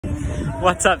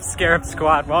What's up, Scarab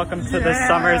Squad? Welcome to the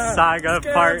Summer Saga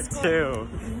Part 2.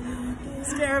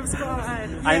 Scarab Squad!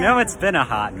 Yeah. I know it's been a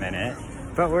hot minute,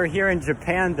 but we're here in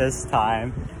Japan this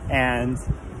time, and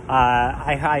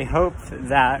I hope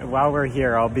that while we're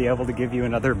here, I'll be able to give you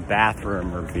another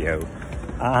bathroom review.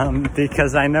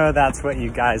 Because I know that's what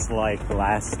you guys liked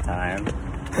last time.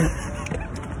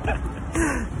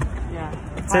 Yeah.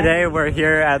 Today we're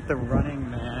here at the Running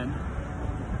Man.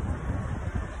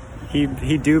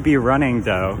 He do be running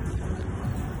though.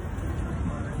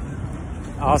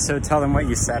 Also tell them what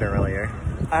you said earlier.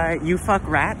 You fuck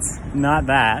rats? Not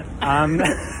that.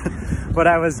 What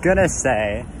I was gonna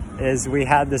say is we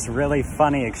had this really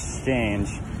funny exchange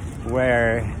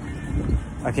where,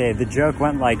 okay, the joke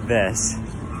went like this.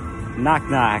 Knock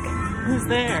knock. Who's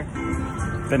there?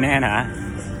 Banana.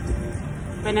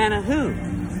 Banana who?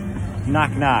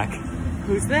 Knock knock.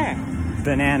 Who's there?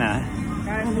 Banana.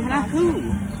 Banana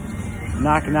who?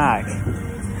 Knock knock.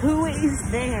 Who is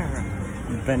there?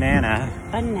 Banana.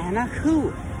 Banana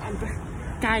who?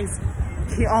 Guys,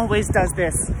 he always does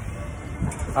this.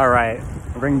 Alright,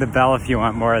 ring the bell if you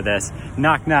want more of this.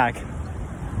 Knock knock.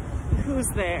 Who's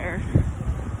there?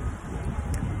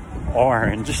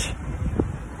 Orange.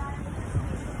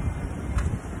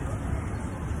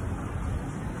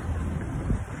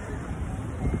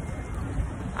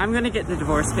 I'm gonna get the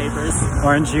divorce papers.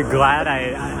 Aren't you glad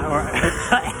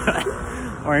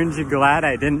Aren't you glad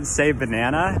I didn't say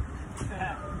banana?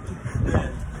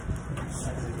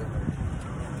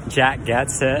 Jack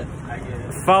gets it.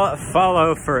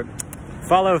 Follow for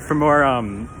more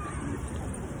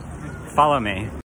follow me.